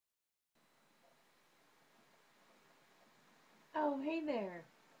Oh, hey there.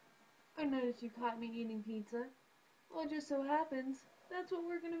 I noticed you caught me eating pizza. Well, it just so happens that's what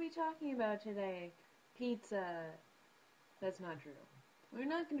we're going to be talking about today. Pizza. That's not true. We're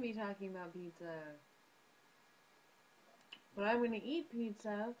not going to be talking about pizza. But I'm going to eat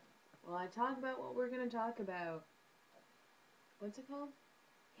pizza while I talk about what we're going to talk about. What's it called?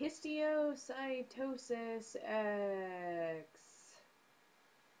 Histiocytosis X.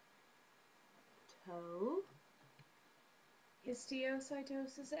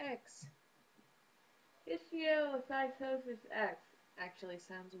 Histiocytosis X. Histiocytosis X actually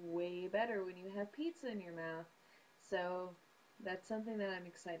sounds way better when you have pizza in your mouth. So that's something that I'm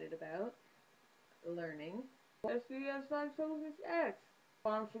excited about learning. Histiocytosis X.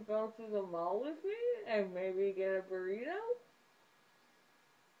 Want to go to the mall with me and maybe get a burrito?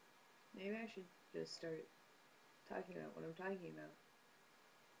 Maybe I should just start talking about what I'm talking about.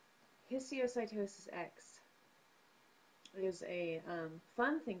 Histiocytosis X is a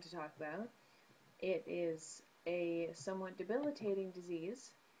fun thing to talk about. It is a somewhat debilitating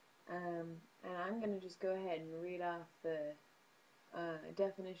disease, and I'm going to just go ahead and read off the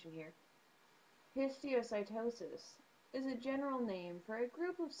definition here. Histiocytosis is a general name for a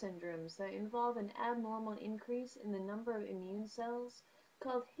group of syndromes that involve an abnormal increase in the number of immune cells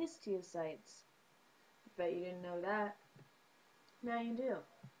called histiocytes. Bet you didn't know that. Now you do.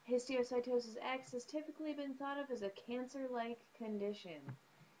 Histiocytosis X has typically been thought of as a cancer-like condition.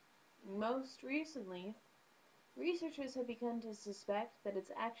 Most recently, researchers have begun to suspect that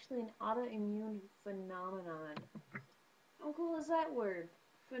it's actually an autoimmune phenomenon. How cool is that word?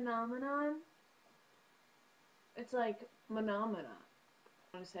 Phenomenon? It's like phenomena.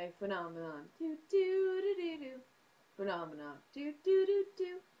 I want to say phenomenon. Do do do do do. Phenomenon. Do do do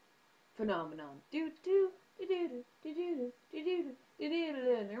do. Phenomenon. Do do do do do do do do do do do. You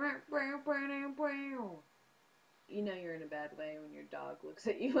know you're in a bad way when your dog looks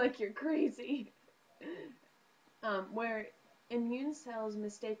at you like you're crazy. Where immune cells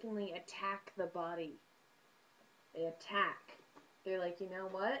mistakenly attack the body. They attack. They're like, you know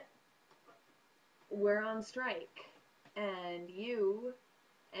what? We're on strike. And you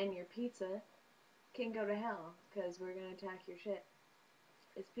and your pizza can go to hell because we're going to attack your shit.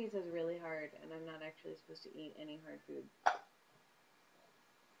 This pizza's really hard, and I'm not actually supposed to eat any hard food.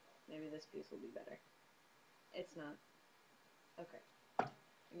 Maybe this piece will be better. It's not. Okay.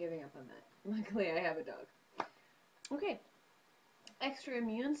 I'm giving up on that. Luckily, I have a dog. Okay. Extra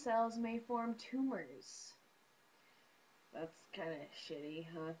immune cells may form tumors. That's kind of shitty,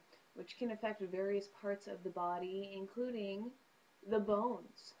 huh? Which can affect various parts of the body, including the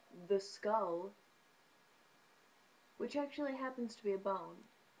bones, the skull, which actually happens to be a bone.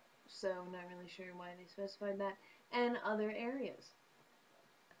 So I'm not really sure why they specified that, and other areas.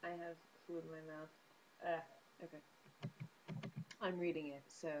 I have food in my mouth. Okay. I'm reading it,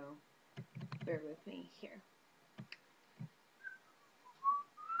 so bear with me here.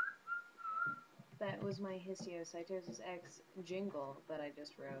 That was my Histiocytosis X jingle that I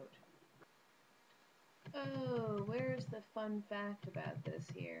just wrote. Oh, where's the fun fact about this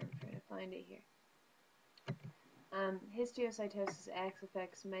here? I'm trying to find it here. Histiocytosis X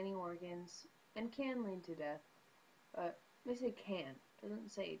affects many organs and can lead to death. But they say can, doesn't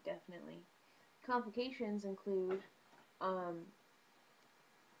say definitely. Complications include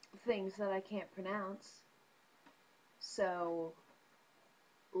things that I can't pronounce. So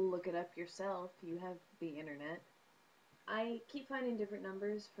look it up yourself. You have the internet. I keep finding different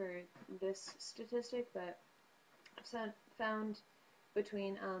numbers for this statistic, but I've found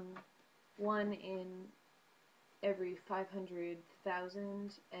between 1 in every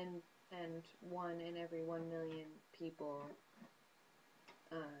 500,000 and 1 in every 1 million people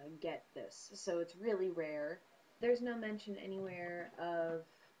get this. So it's really rare. There's no mention anywhere of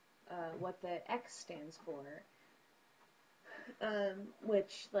what the X stands for.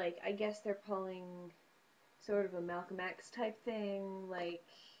 Which, like, I guess they're pulling sort of a Malcolm X type thing, like,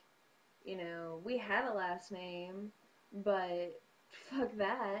 you know, we had a last name, but fuck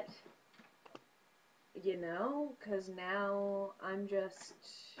that, you know, because now I'm just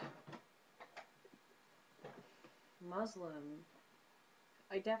Muslim.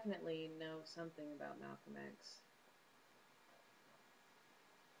 I definitely know something about Malcolm X.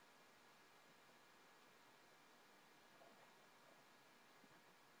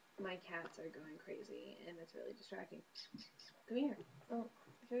 My cats are going crazy, and it's really distracting. Come here. Oh,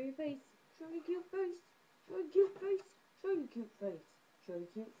 show your face. Show your cute face. Show your cute face. Show your cute face. Show your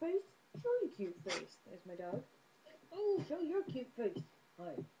cute face. Show your cute face. There's my dog. Oh, show your cute face.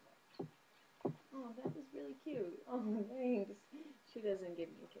 Hi. Oh, that was really cute. Oh, thanks. She doesn't give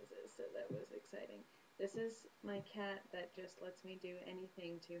me kisses, so that was exciting. This is my cat that just lets me do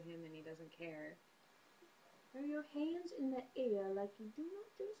anything to him and he doesn't care. Are your hands in the air like you do not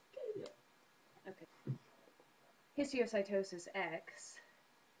just care? Okay. Histiocytosis X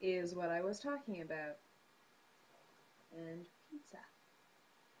is what I was talking about. And pizza.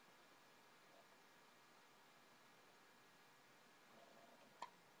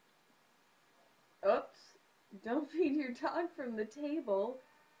 Oops. Don't feed your dog from the table.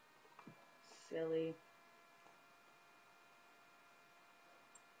 Silly.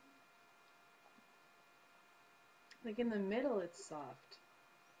 Like in the middle it's soft,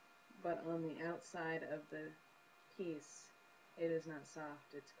 but on the outside of the piece it is not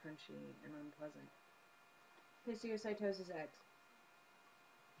soft, it's crunchy and unpleasant. Histiocytosis X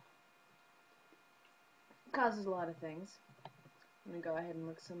causes a lot of things. I'm going to go ahead and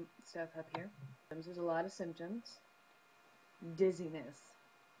look some stuff up here. There's a lot of symptoms. Dizziness.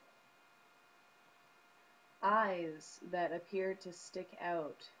 Eyes that appear to stick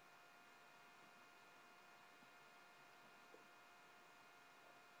out.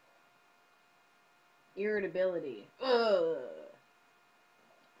 Irritability. Ugh.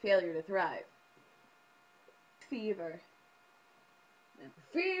 Failure to thrive. Fever.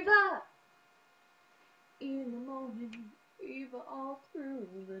 Fever! In the morning, fever all through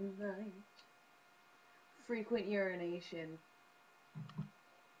the night. Frequent urination.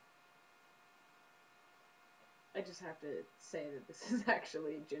 I just have to say that this is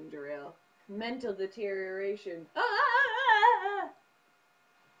actually ginger ale. Mental deterioration.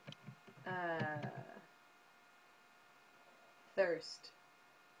 Thirst.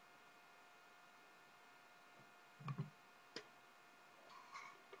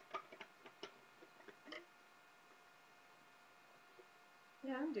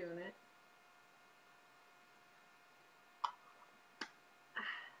 Yeah, I'm doing it.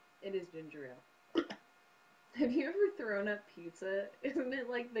 It is ginger ale. Have you ever thrown up pizza? Isn't it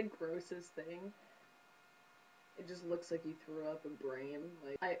like the grossest thing? It just looks like you threw up a brain.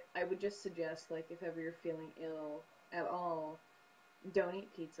 Like I would just suggest, like, if ever you're feeling ill at all, don't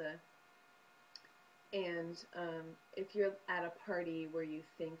eat pizza. And if you're at a party where you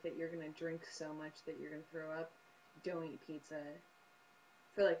think that you're gonna drink so much that you're gonna throw up, don't eat pizza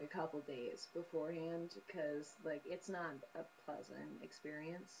for like a couple days beforehand, because like it's not a pleasant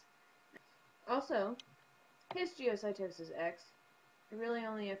experience. Also, Histiocytosis X, it really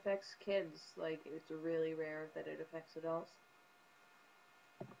only affects kids. Like, it's really rare that it affects adults.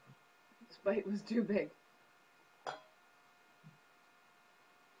 This bite was too big.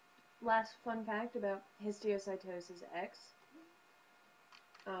 Last fun fact about Histiocytosis X.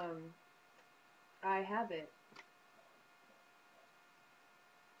 I have it.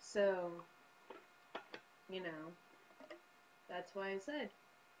 So, you know, that's why I said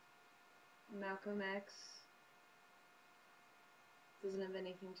Malcolm X doesn't have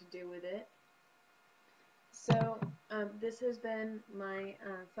anything to do with it. So, this has been my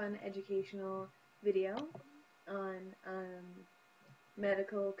fun educational video on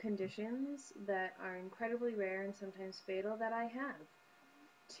medical conditions that are incredibly rare and sometimes fatal that I have.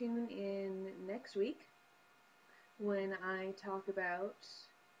 Tune in next week when I talk about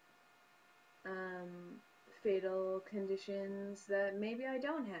fatal conditions that maybe I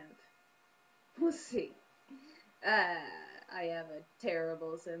don't have. We'll see. I have a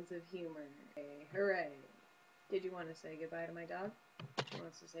terrible sense of humor. Hey, hooray. Did you want to say goodbye to my dog? He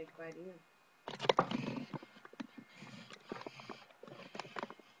wants to say goodbye to you.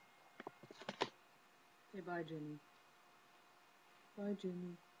 Say bye, Jimmy. Bye,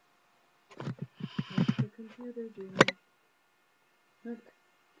 Jimmy. Look at the computer, Jimmy. Look.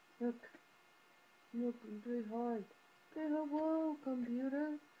 Look. Look, very hard. Say hello,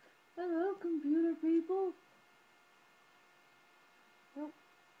 computer. Hello, computer people. Oh.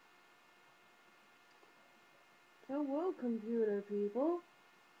 Hello, computer people.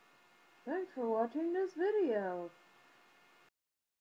 Thanks for watching this video.